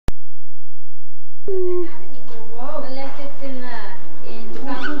Unless it's in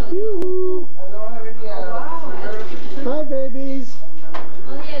South. Hi, babies.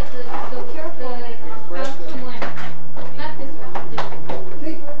 Oh yeah, the South one. Not this one.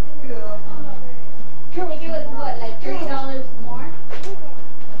 I think it was what, like $30 more?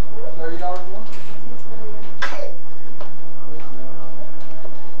 $30 more?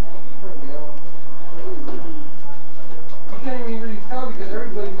 You can't even really tell because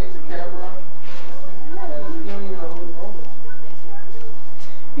everybody makes a camera. And you don't even know who's rolling.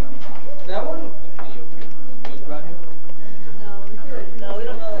 That one? No, we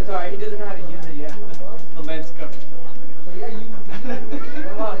don't know. It's alright, he doesn't know how to use it yet. The lens cover. But yeah, you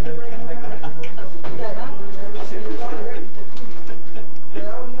come on, dude.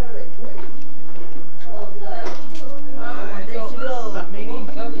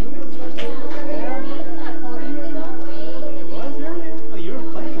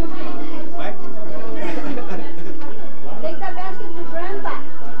 Take that basket to Grandpa.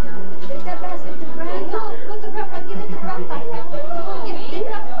 Take that basket to Grandpa. Go to Grandpa. Give it to Grandpa. Give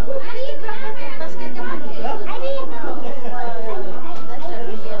Grandpa. Basket to Grandpa.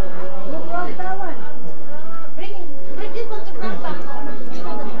 Who brought that one? Bring this one to Grandpa.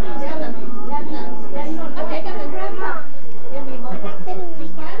 Okay, go to Grandpa.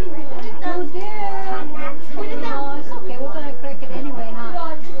 Who did? Put it down. It's okay. We're gonna crack it anyway,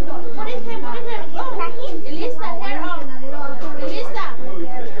 huh? What is it? What is it? Oh, Elisa, hair on. Elisa.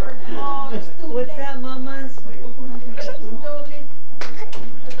 Oh, stupid. What's that, mamas?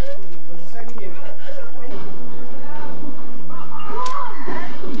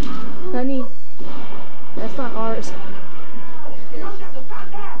 Honey, that's not ours.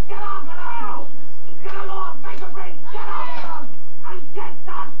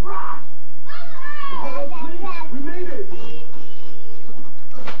 We made it!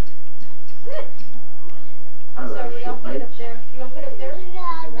 Sorry, we all put it up there. You want to put it up there?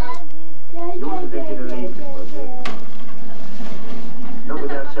 You wasn't thinking of leaving, was you? Not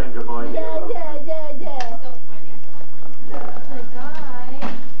without saying goodbye to your mum. So funny. Like,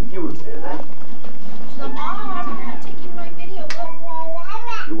 hi. You wouldn't do that. So, Mom, I'm taking my video.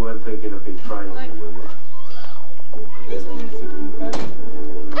 You weren't thinking of betraying me, were you?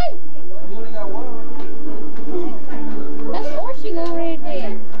 Hey! You only got one. That's washing already.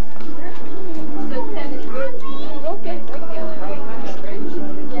 So 70. Okay.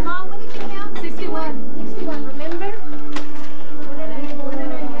 Mom, what did you count? 61. 61, remember? What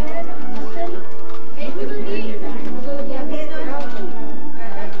did I get? Hey, we will eat.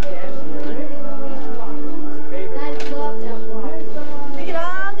 Look at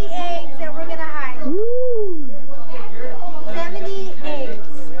all the eggs that we're gonna hide. 70 eggs.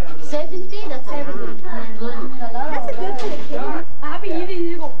 70? That's 70. That's a good for the kid. Happy eating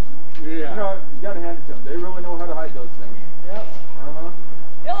little. You know, you gotta hand it to them. They really know how to hide those things. Yep. Uh-huh.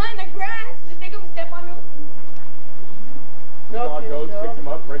 They're on the grass. Did they go step on them? Dog goes, picks them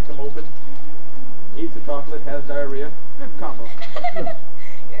up, breaks them open, eats the chocolate, has diarrhea. Good combo. Hey,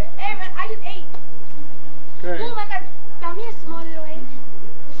 man, I just ate. Okay. Oh, my God. Come here, small little egg.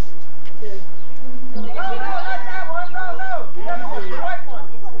 No, not that one. No. You gotta watch the white one.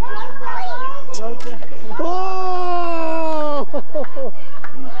 Oh!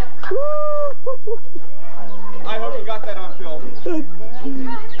 I hope you got that on film.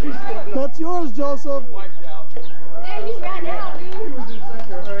 That's yours, Joseph. Wiped out. Hey, he's ran out, dude.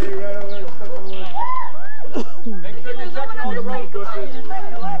 Make sure you're checking all the rose bushes. Yeah,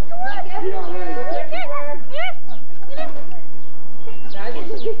 right.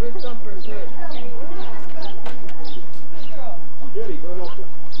 First come, first serve. Kitty, go help her.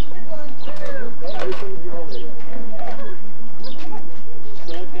 Everything's your own.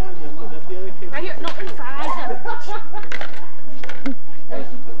 Right here. No, inside.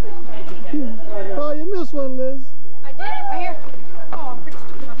 Oh, you missed one, Liz. I did? Right here. Oh, I'm pretty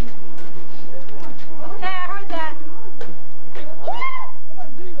stupid up here. Hey, I heard that.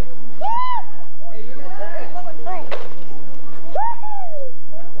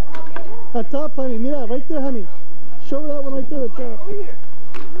 At top, honey. Mira, right there, honey. Show her that one right there at top.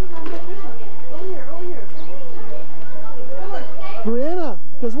 Brianna,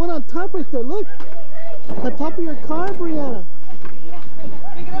 there's one on top right there. Look. At top of your car, Brianna.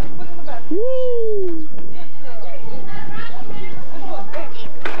 Pick it up and put it in the back. Whee!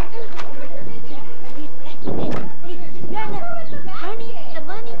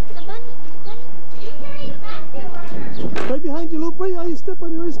 Right behind you, Lupe. Oh, you step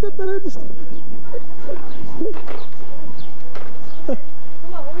on it. Step on it.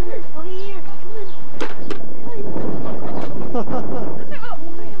 Come on, over here. Over here. Come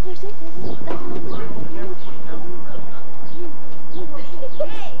on.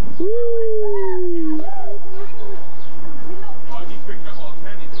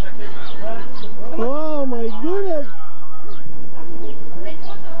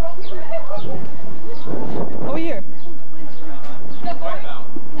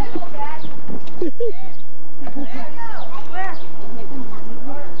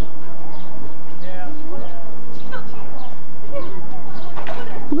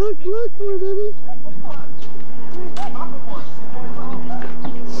 Look, come here, baby.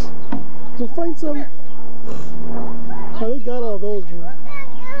 We'll find some. Oh, they got all those, man.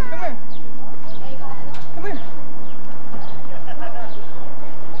 Come here. Come here.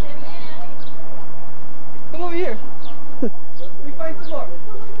 Come over here. Let me find some more.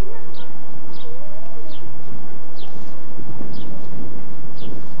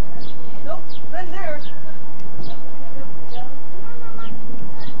 Nope, not there.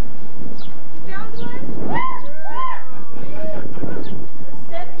 Found one?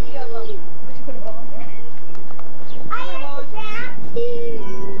 70 of them. I found two.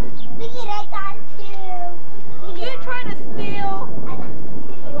 Look at I got two. You're trying to steal. I got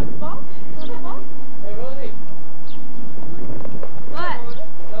two. You want the ball? You want the ball? Hey, Rosie. What?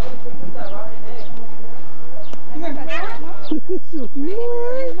 Come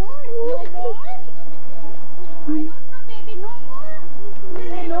here. No more? I don't know, baby. No more?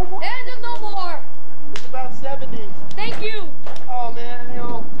 No more? There's no more. It's about 70. Thank you. Oh, man, you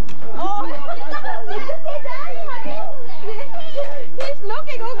know. Oh, he's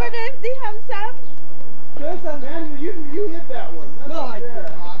looking over there if they have some. Man, you hit that one. That's No, I there.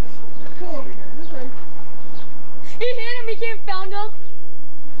 did not. Come over here. This way. He hit him. He can't found him.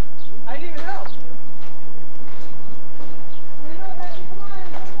 I didn't even help.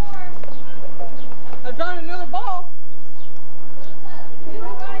 I found another ball.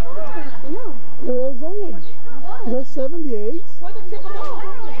 There's that one. Is that 70 eggs?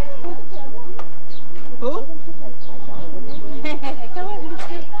 Who?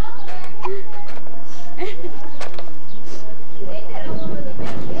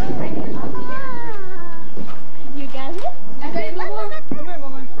 You got it? Come here,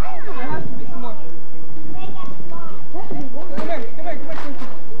 Mama. There has to be some more. Come here.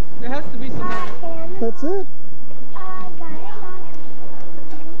 There has to be some more. That's it.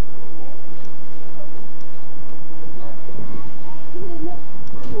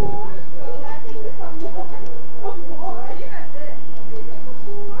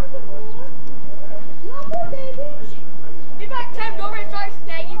 He back timed over and started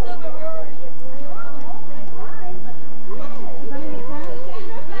snagging some of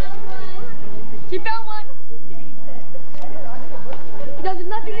He found one. There's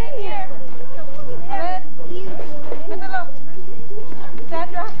nothing in here. Mételo.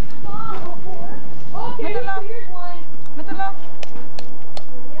 Sandra. Mételo. Mételo.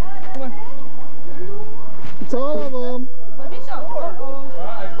 Come on. It's all of them.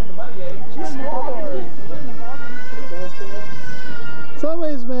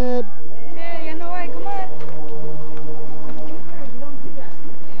 Somebody's mad. Hey, you know what? Come on.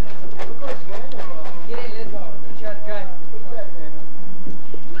 Get in, let's go. Try to drive.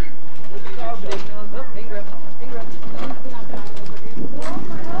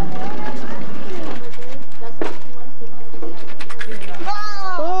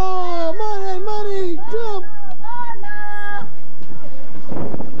 Oh, money, jump.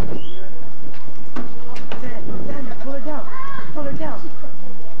 Daniel, pull her down. Pull her down.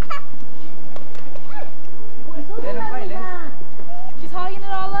 Let her fight, let her. She's hogging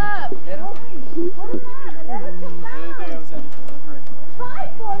it all up. Let her.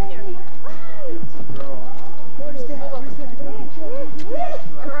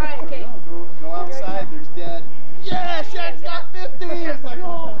 Right, okay. Go outside, there's dead. Yeah, Shaq's got 50. It's like,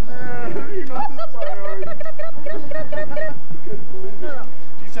 oh man, he knows his priority. Couldn't believe it.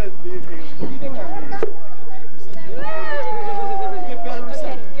 She said, what are you doing out here? Get better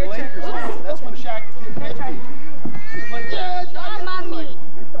reception. Lakers. That's when Shaq hit 50. He's like, yeah, Not Shaq. mommy.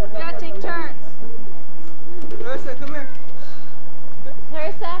 We gotta take turns. Larissa, come here.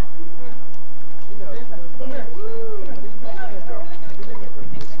 Larissa. Look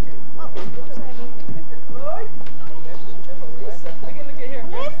at here.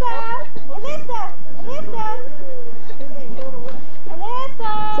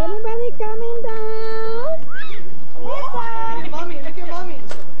 Is anybody coming down? Look at mommy. Look at mommy.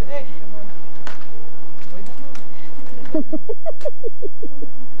 Hey.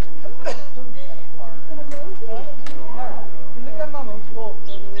 Look at mama.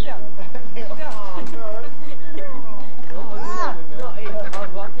 Sit down. Sit down. No, hey, I was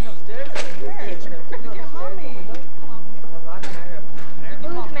walking upstairs. Look at mommy.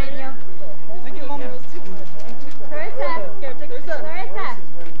 Move, Manuel. Look at mommy. Larissa. Here, take Larissa. Larissa.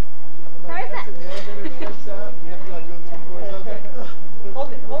 Larissa.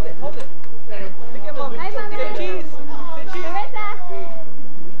 Hold it. Look at mommy. Hi, mommy. Say cheese. Say cheese. Larissa.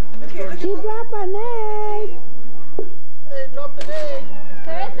 Look She at dropped an egg. Hey, drop the egg.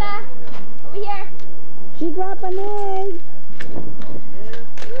 Larissa. Over here. She dropped an egg.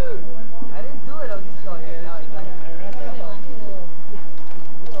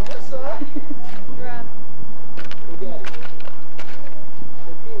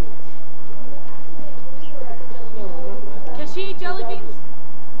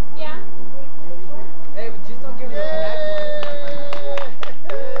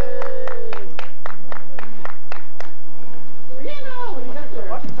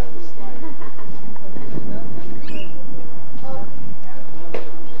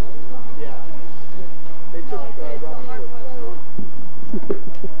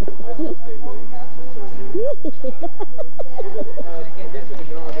 Cassandra!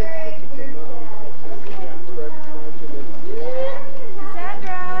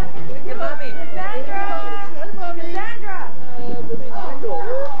 Look at mommy. Cassandra! Cassandra!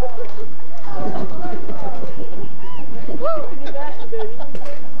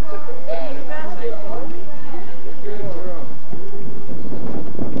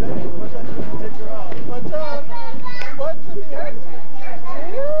 What's up? What's in the air?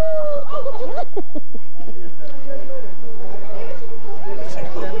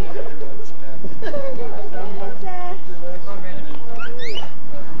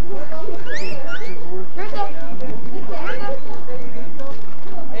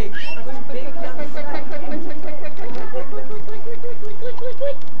 Hey, push baby down the side.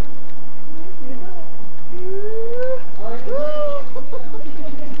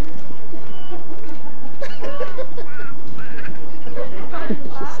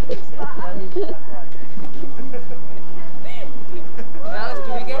 Alice, do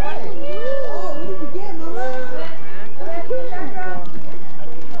we get one?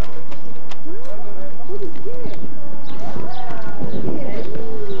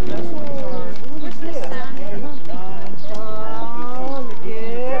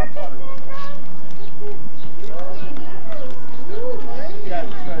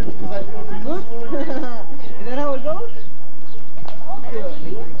 Is that how it goes?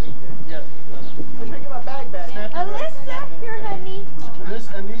 Yes. Make sure I get my bag back. Alyssa, here, honey.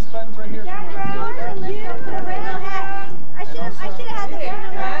 And these buttons right here. Cassandra, you put a rainbow hat. I should have had the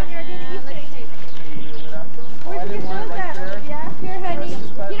rainbow hat on there. Did the Easter egg. Where'd you get those at, Olivia? Here, honey.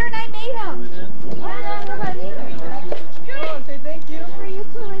 Peter and I made them. Honey. Oh, say thank you. For you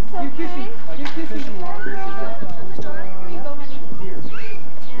too, it's okay. You kissy. You kissy. Here you go, honey.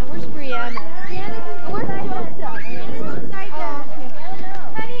 Yeah, where's Brianna? Where's Joseph? Brianna's inside there.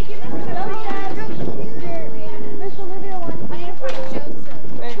 Honey, give me some Brianna. Miss Olivia wants. I need to find Joseph.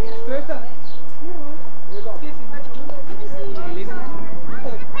 Hey, Teresa. Kissy.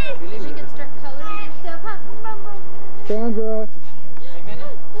 She can start coloring and stuff, huh? Sandra.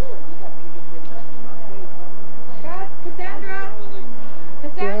 Cassandra.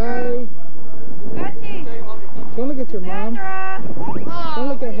 Cassandra. Gotchi. Don't look at your mom. Cassandra. Don't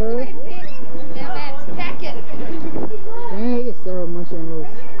look at her. Now that's packing. Dang, it's so much on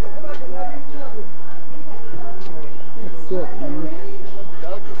those. That's sick, man.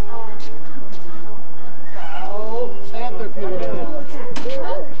 Stand there, Peter.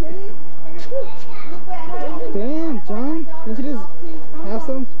 Damn, John. Didn't you just have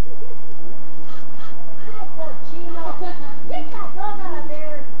some?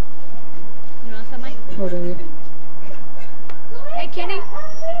 You want some, Mike? Oh, thank you. Hey, Kenny.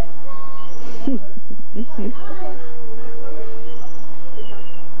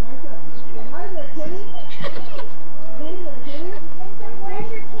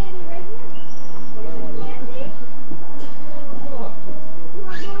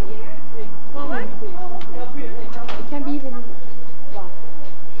 Can't be even.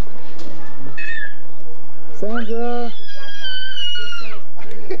 Sandra.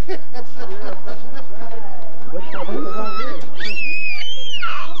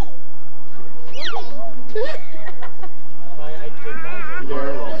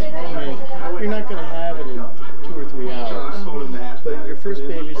 You're not going to have it in 2 or 3 hours, but your first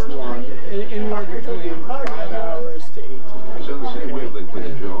baby's long, anywhere between 5 hours to 18 hours.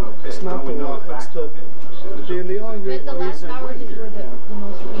 It's not the long, it's the only But the last reason. hours is where the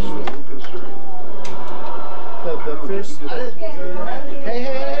most pain. The first, hey,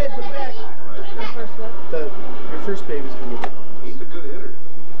 put it back. Your first baby's going to be long.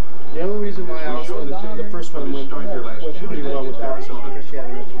 The only reason why also the first one went pretty well with Alice is because she had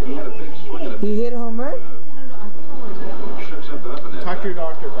enough to go. He hit home run? Talk to your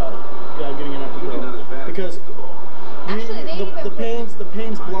doctor about it. Yeah, getting enough to go. Because the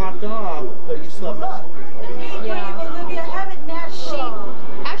pain's blocked off, but you still have muscle control. Yeah. Olivia, have it natural.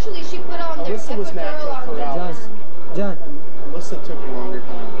 Actually, she put on their Alyssa was natural for Alice. John. Alyssa took a longer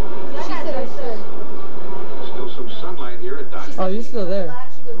time. She said I should. Still some sunlight here at Dodger. Oh, you're still there.